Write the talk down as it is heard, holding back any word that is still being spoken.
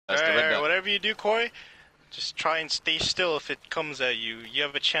Alright, whatever you do, Corey, just try and stay still if it comes at you. You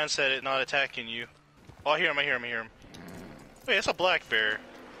have a chance at it not attacking you. Oh, I hear him. Wait, that's a black bear.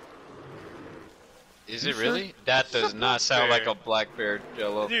 Is it really? That does not sound like a black bear,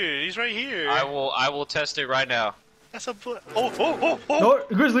 Jello. Dude, he's right here. I will test it right now. That's a oh! No,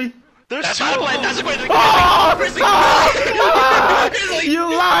 grizzly. That's a grizzly. Oh, grizzly!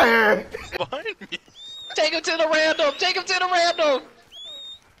 You liar! Behind me. Take him to the random. Take him to the random.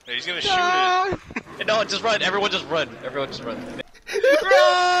 Yeah, he's gonna shoot it. No, just run. Everyone just run. Everyone just run.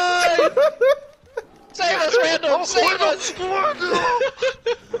 Run! Save us, random. Save us.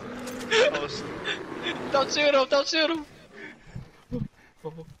 Don't shoot him. Don't shoot him.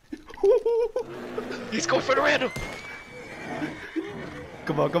 He's going for the random.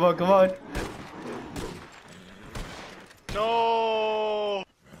 Come on. No!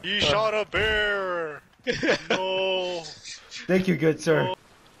 You shot a bear! No! Thank you, good sir.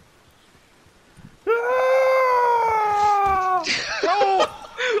 No!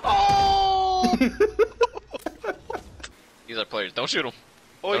 Oh! These are players. Don't shoot him.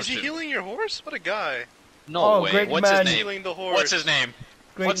 Oh, is he healing your horse? What a guy. No way. What's his name? Healing the horse. What's his name?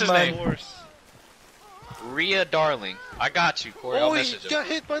 Great What's his man. name? Rhea Darling. I got you, Corey. I'll message him. He got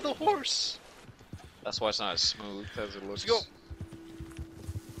hit by the horse. That's why it's not as smooth as it looks. Let's go.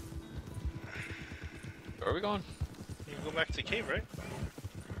 Where are we going? You can go back to the cave, right?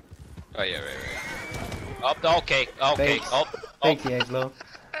 Oh yeah, right. Okay. Thanks. Oh. Thank you, Angelo.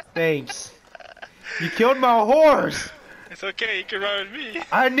 Thanks. You killed my horse! It's okay, you can ride with me.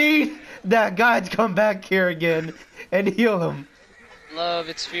 I need that guy to come back here again and heal him. Love,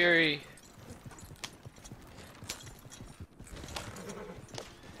 it's fury.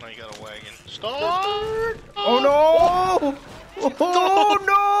 Now you got a wagon. Stop! Oh no! Oh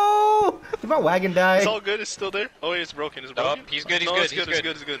no! Did my wagon die? It's all good, it's still there. Oh, it's broken. Is it broken? Nope, he's good, No, he's it's good.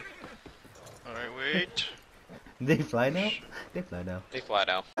 It's good. Alright, wait. They fly now? They fly now. They fly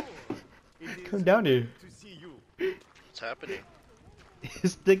now. Come down here. What's happening?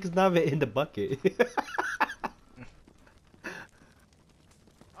 His stick is not in the bucket.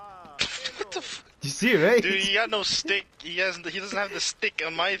 What the f— You see it, right? Dude, he got no stick. He doesn't have the stick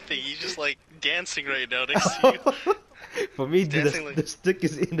on my thing. He's just like dancing right now next to you. For me, dancing the stick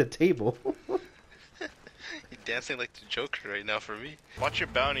is in the table. He's dancing like the Joker right now for me. Watch your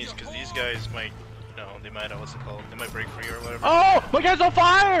bounties, because these guys might, they might, what's it called? They might break free or whatever. Oh, my guy's on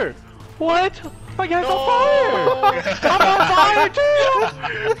fire! What? My guy's on fire! I'm on fire too!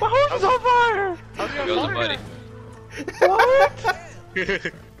 My horse is on fire! How's he on Goes fire? What?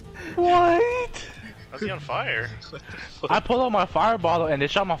 What? How's he on fire? I pulled out my fire bottle and they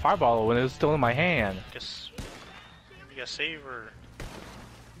shot my fire bottle when it was still in my hand. Guess you gotta save her.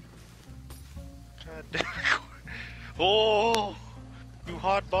 God damn. Oh, you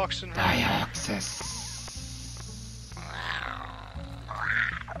hotboxing her. Dioxis.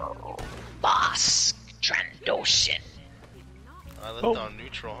 Boss Trandoshan. I left on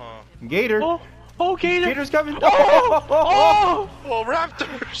neutral, huh? Gator. Oh, Gator. Gator's coming. Oh! Oh,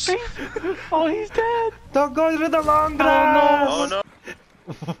 raptors! Oh, he's dead. Don't go to the long grass. Oh no!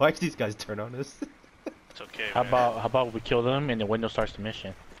 Why did these guys turn on us? It's okay. How man. about we kill them and the window starts the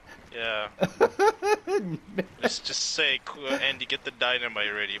mission? Yeah. Let's just say, Andy, get the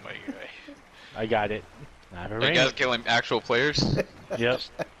dynamite ready, my guy. I got it. You guys killing actual players? Yep.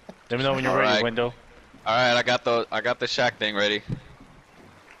 Let me know when you're ready, window. Alright, I got the shack thing ready.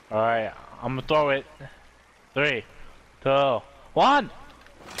 Alright, I'm gonna throw it. 3, 2, 1.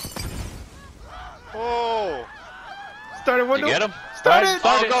 Oh! Start it, window. You get him? Start it.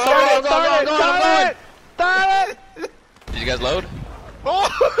 Start it. Start it. Did you guys load? Oh!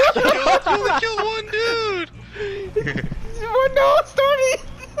 You only killed one dude! Oh no! Start it.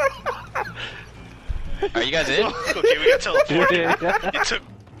 Are you guys in? Okay, we got teleported. It took.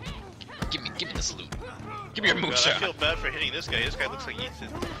 Give me this loot. Give me your God, moonshine. I feel bad for hitting this guy. This guy looks like Ethan.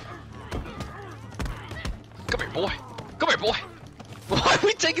 Come here, boy. Come here, boy. Why are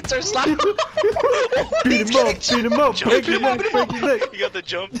we taking turns slapping? Beat him up. Beat him up. Break his neck. Break his neck. He got the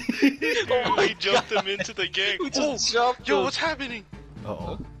jump. He jumped him into the gang. We just jumped Yo, him. what's happening?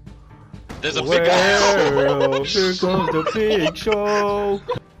 Uh-oh. There's a big guy. Well, here comes the big show.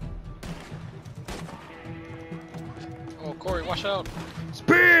 Oh, Corey, watch out.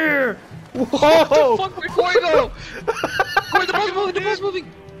 Spear! Whoa! What the fuck? Where'd Corey go? Corey, the ball's moving. The ball's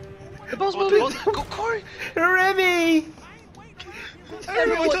moving. The ball's moving. Go, Corey! Remy!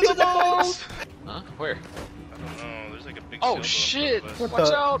 Everyone to the balls! Huh? Where? I don't know. There's like a big. Oh sailboat shit! in front of What us. Watch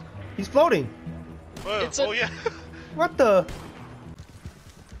the- out! He's floating. Whoa, It's a- oh yeah. What the?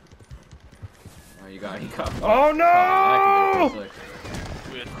 Oh, you got. Oh no!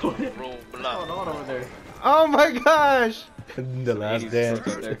 Going on over there? Oh my gosh! The last 80s dance.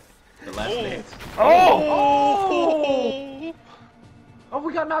 right there. The last dance. Oh! Oh,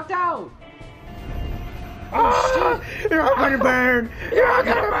 we got knocked out! Oh, you're all gonna burn! You're all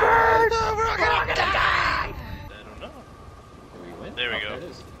gonna burn! We're all gonna die! I don't know. Did we win? There we Oh, go. There it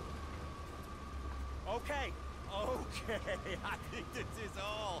is. Okay, I think this is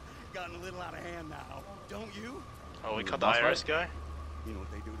all gotten a little out of hand now. Don't you? Oh, we The caught the boss IRS fight? guy? You know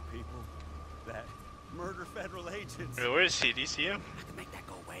what they do to people? That murder federal agents. Wait, where is he? Do you see him? I can make that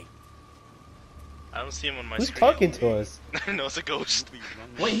go away. I don't see him on my Who's screen. talking to us? No, it's a ghost.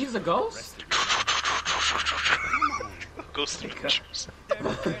 Wait, he's a ghost? Ghost adventures.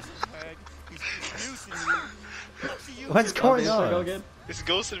 What's going Should I go on? again? It's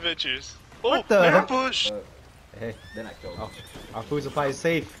Ghost Adventures. What Oh, the- ambush! Hey, Then I killed him. our food supply is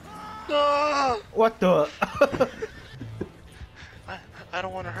safe. No! What the? I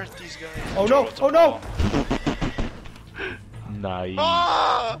don't want to hurt these guys. Oh no! It's a Oh no! ball. Nice.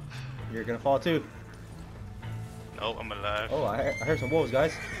 Ah! You're gonna fall too. No, I'm alive. Oh, I heard some wolves,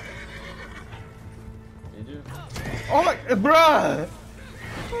 guys. Did you? Oh my, bruh!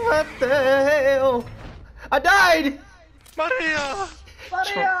 What the hell? I died! Maria!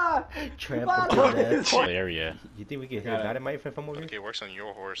 Maria! Trampled to death. Area. You think we can hit Got it. dynamite from over here? Okay, it works on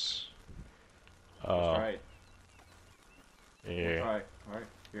your horse. Alright. Here. Alright. Alright.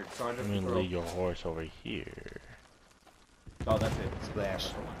 Here, charge I'm up the gonna throw. leave your horse over here. Oh, that's it. Splash.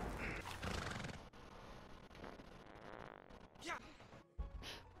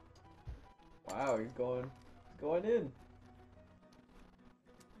 Wow, he's going in.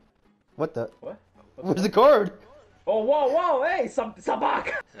 What the? What? Where's the card? Oh, whoa, hey,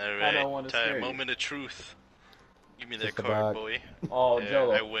 sabak! Alright, don't wanna scare time. you. Moment of truth. Give me that Just card, about. boy. Oh, Yeah,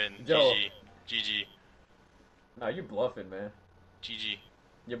 Jello. I win. Jello. GG. GG. Nah, you're bluffing, man. GG.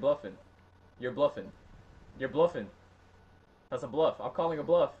 You're bluffing. You're bluffing. You're bluffing. That's a bluff. I'm calling a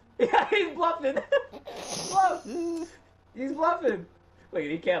bluff. Yeah, he's bluffing. Bluff. He's bluffing. Wait,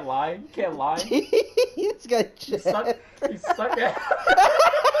 he can't lie. He can't lie. He's got He's stuck. He's stuck.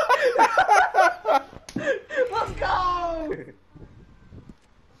 Let's go. I'm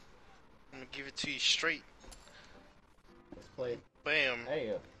gonna give it to you straight. Let's play. Bam.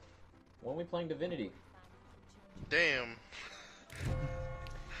 Hey, when are we playing Divinity? Damn.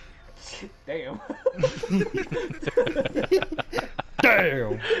 Damn.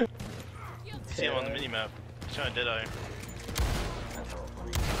 Damn! See him on the minimap. He's trying to deadeye.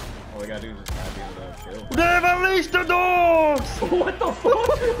 All we gotta do is just not be able to kill. They've unleashed the dogs! What the fuck?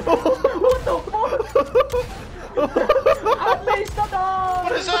 What the fuck? Unleash the dog!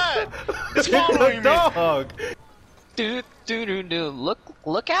 What is that? It's It's following a me. dog!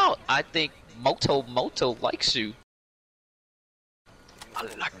 Look out! I think Moto likes you. I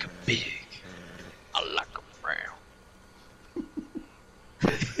like 'em big. I like 'em brown. Oh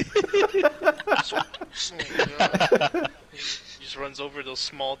my God. He just runs over those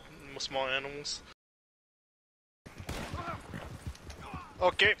small animals.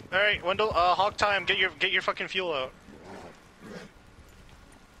 Okay, alright, Wendell, hog time, get your fucking fuel out.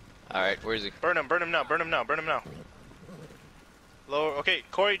 Alright, where is he? Burn him now. Lower, okay,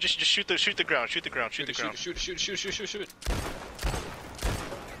 Corey, just shoot the ground. Shoot.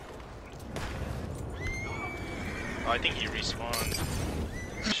 Oh, I think he respawned.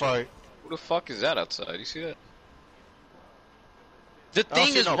 Fight. Who the fuck is that outside? You see that? The I don't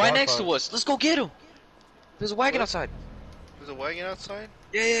thing see is no right bar next code. to us. Let's go get him. There's a wagon What? outside. There's a wagon outside?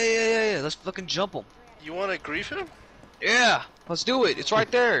 Yeah. Let's fucking jump him. You wanna grief him? Yeah, let's do it. It's right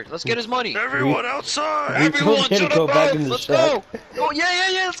there. Let's get his money. Everyone outside! We told him to go back in the Let's shack. go. Oh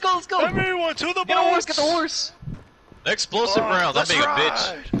yeah. Let's go. Everyone to the Get a horse. boats! Get the horse. Explosive rounds. I'm let's being a ride.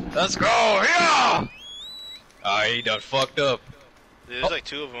 bitch. Let's go. Yeah. Ah, he done fucked up. There's like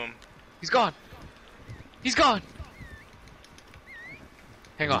two of them. He's gone.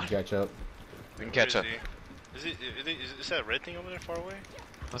 Hang on. Catch up. We can catch up. Is that red thing over there far away?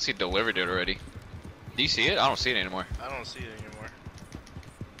 Unless he delivered it already. Do you see it? I don't see it anymore. I don't see it anymore.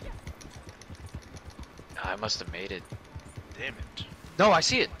 I must have made it. Damn it. No, I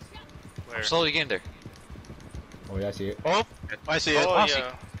see it. Where? I'm slowly getting there. Oh yeah, I see it. Oh, I see it. Oh I see-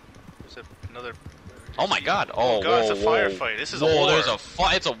 yeah. There's another. Oh my god. Oh, God, whoa, it's a whoa. firefight. This is a Whoa, war. there's a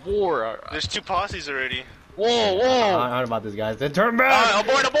fight. It's a war. There's two posses already. Whoa. I don't know about this, guys. Then turn back!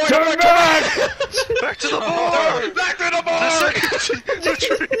 Abort. Turn back! Back to the bar! Back to the bar!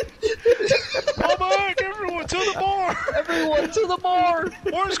 Come back, everyone to the bar! Everyone to the bar!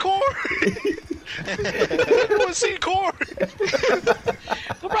 Where's Corey? Everyone see Corey!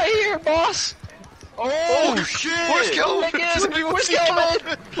 I'm right here, boss! Oh shit! Where's Kelvin? Where's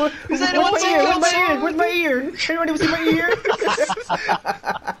Kelvin? Where's my ear? Anyone see my ear?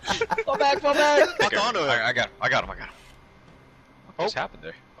 Fall back, fall back! Fuck onto it. I got him. What just happened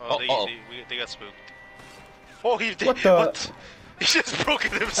there? Oh, they got spooked. Oh, he did. What the? What? He just broke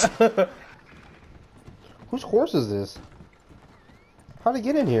himself. Whose horse is this? How'd it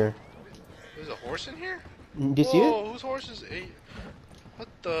get in here? There's a horse in here? Do you see it? Whoa, whose horse is it? What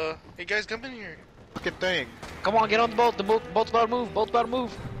the? Hey guys, come in here. Fucking thing. Come on, get on the boat. The boat's about to move. Boat's about to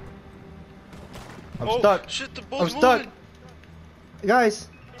move. I'm stuck. Shit, the boat's I'm stuck. moving. Guys,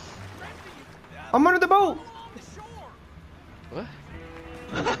 I'm under the boat. What?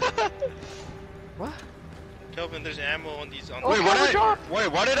 What? Kelvin, there's ammo on these. Wait,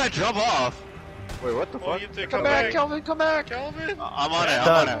 why did I jump off? Wait, what the Oh, fuck? you have to Come back, Kelvin. Come back. Kelvin. I'm on it. I'm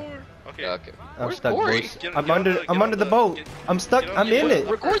I'm on it. Okay. Okay. I'm Where's stuck, Corey? boys. Get- I'm get on under. the- I'm get under on the the- boat. get- I'm stuck. Get on I'm the- in it.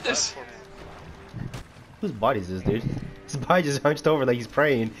 Record this. Whose body is this, dude? His body just hunched over like he's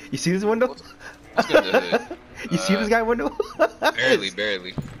praying. You see this window? Let's go to You see this guy window?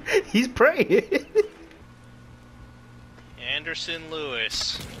 barely. He's praying. Anderson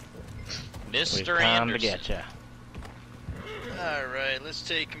Lewis. Mr. Time to Anderson. get ya. Alright, let's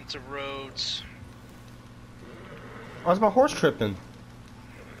take him to Rhodes. Why's my horse tripping?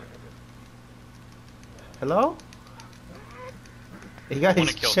 Hello? Hey guys,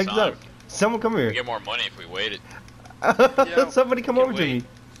 Wanna kill check this time. out. Someone come We here. get more money if we waited. Somebody come we can over to me. wait.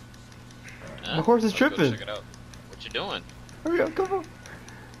 My horse is Let's go tripping. check it out. What you doing? Hurry up, come on.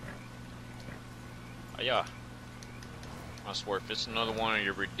 Oh, yeah. I swear, if it's another one of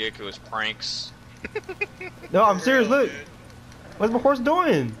your ridiculous pranks. No, I'm serious, look. What's my horse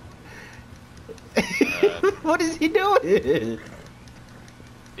doing? What is he doing?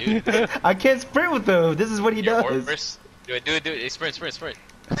 Dude, I can't sprint with him. This is what he your does. horse. Do it. Hey, sprint.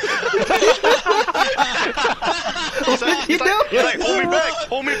 He's like,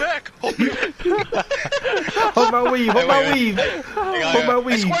 hold me back. Hold my weave, hold my weave. Hold my Hey,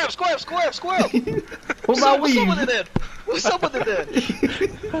 weave. square! Hold my What's up with weave. it then? What's up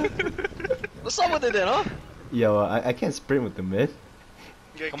with it then, huh? Yo, I can't sprint with him, man.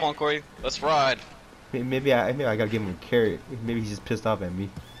 Come on, Corey. Let's ride. Maybe I gotta give him a carrot. Maybe he's just pissed off at me.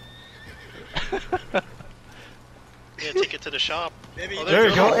 Yeah, take it to the shop. Oh, There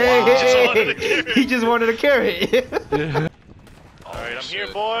you go. Hey. He just wanted a carrot. Alright, I'm here,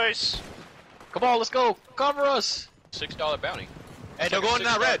 boys. Come on, let's go. Cover us. $6 bounty. Hey, don't go in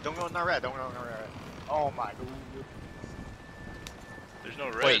that red. Don't go in that red. Don't go in that red. Oh my god. There's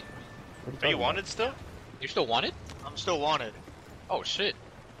no red. Wait, Are you wanted still? you still wanted? I'm still wanted. Oh shit.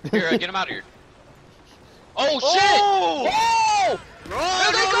 Here, get him out of here. Oh shit! Oh! Whoa!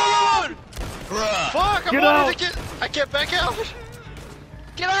 Where they going? Bruh. Fuck! Get out. I can't back out.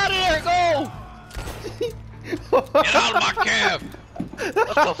 Get out of here! Go! Get out of my cab!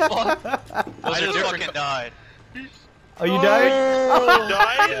 What the fuck? I just fucking died. Oh, you died? Oh,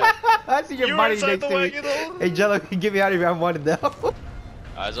 died? I see your You were body inside next the to me. wagon, though? Hey, Jello, get me out of here. I'm wanted now.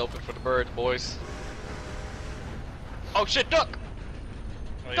 Eyes open for the birds, boys. Oh shit, duck!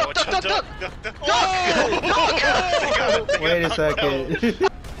 Oh, yeah, Duck, watch duck, out, duck, duck. Duck! Wait a second.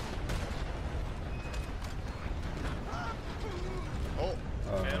 Oh,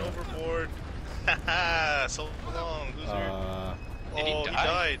 man, overboard. Haha, so long, loser. Did he Oh,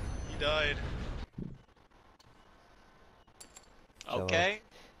 die? He died. Okay.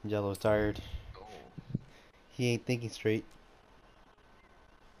 Jello's tired. Oh, He ain't thinking straight.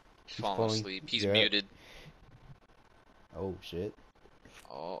 he's falling falling- asleep. He's yeah. muted. Oh, shit.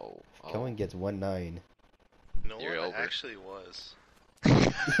 Oh. Cohen gets 1-9. No You're one over. actually was.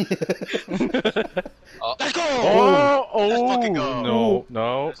 Oh. Let's go! Oh, Let's fucking go. No,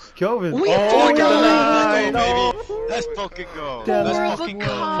 no. Kelvin. Oh, Let's God. go, baby. Let's fucking go. Damn Let's it. fucking go.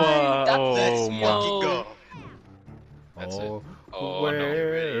 Oh, Let's my. fucking go. That's it. Oh, Oh, well,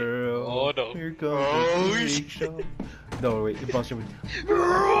 no. Oh, no. Here comes Oh, the big show. No, wait, you bust him.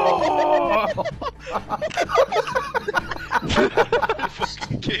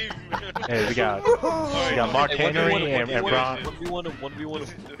 Fucking game, man. Hey, we got Mark Henry and Brown. 1v1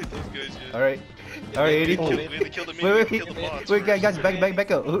 him. Those guys, yeah. Alright, 80. We had to kill the minion, Wait, we killed the bots wait, first. guys,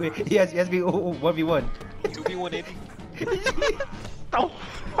 back up. He has to be 1v1. 2v1 Andy. Oh,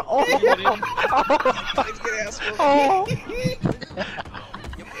 Oh.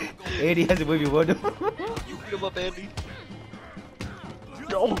 80 has to 1v1. You beat him up, Andy.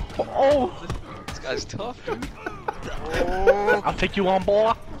 oh. This guy's tough, dude. I'll take you on,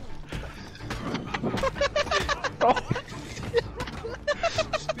 boy. Oh.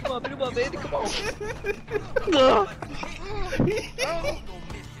 Beat him up, Andy. Come on.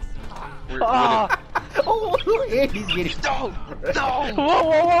 Ah. And he's getting... No! No! Whoa,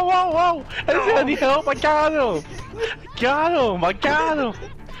 whoa, whoa, whoa, whoa! I need help, I got him! Got him, I got him!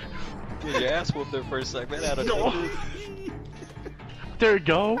 Get your ass whooped there for a second out of nothing. There we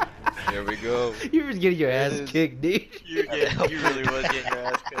go. There we go. You're just getting your ass is. kicked, dude. You really was getting your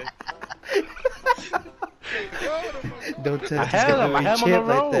ass kicked. Don't test I had him on the champ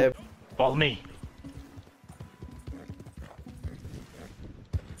like road. that. Follow me.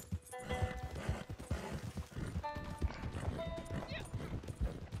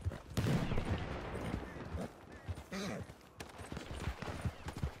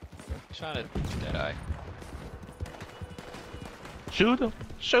 Trying to dead eye. Shoot him.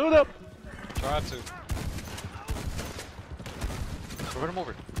 Shoot him. Try to. Run him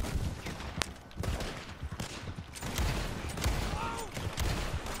over.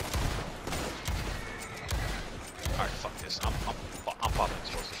 Alright, fuck this. I'm popping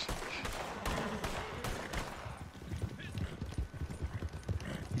explosives.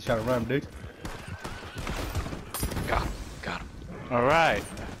 He's trying to run him, dude. Got him. Got him. Alright.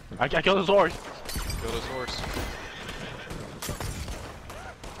 I killed his horse. Kill his horse.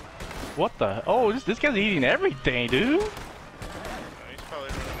 What the? Oh, this guy's eating everything, dude. He's probably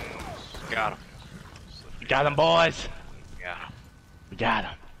running. Got him. Got him, boys. Got him. We got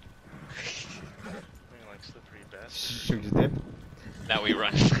him. Like slippery bastard. Shoot his dip. Now we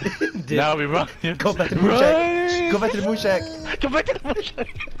run. Dip. Now we run. Go back to the moon shack. Run! Go back to the moon shack. Go back to the bush.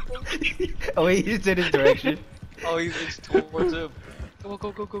 Oh wait, he's in his direction. Oh, it's towards him. Go,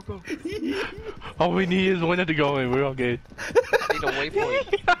 go, go, go, go. All we need is one to go in. We're all good. I need a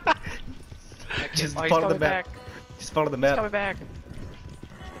waypoint. Just Oh, he's follow the coming map. back. Just follow the He's map. coming back.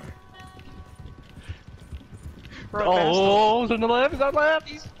 Oh, he's on the left. He's on the left.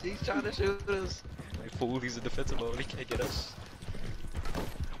 He's trying to shoot us. My fool, he's in defensive mode. He can't get us.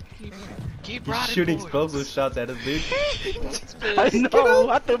 Keep He's riding, shooting boys. explosive shots at us, dude. I know.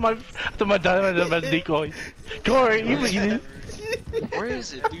 I threw my diamond as decoy. Corey, you eat it. Where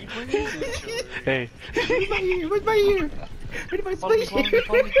is it, dude? Where is it? Hey. Where's my ear? Where did my Follow me, split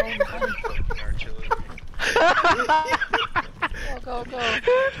follow me, follow me, follow me, follow me. Artillery. Go, go, go.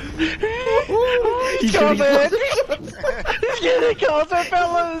 He's shooting coming. explosive. He's getting closer,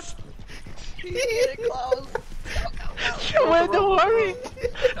 fellas. He's getting close. Wait, don't worry.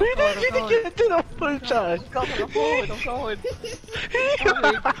 We going, need I'm to get to the moonshine. I'm going.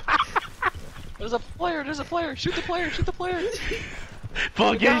 There's a player, Shoot the player,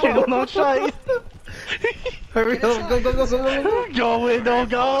 Fuck yeah, you don't shine. Hurry up, go, go, go, go, go. Go in, don't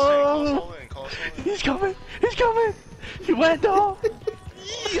go. Call us all in. He's coming. He went off.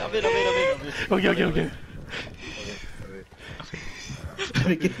 I'm in. Okay.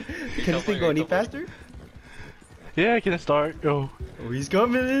 Can this thing go any faster? Yeah, can it start? Oh, He's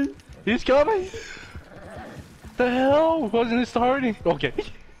coming. he's coming. The hell? Wasn't it starting? Okay.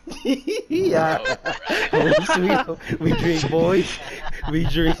 Yeah. Oh, sweet. We drink, boys. We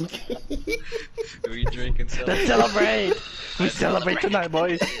drink. We drink and Let's celebrate. We celebrate tonight,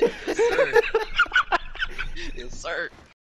 boys. Yes, sir.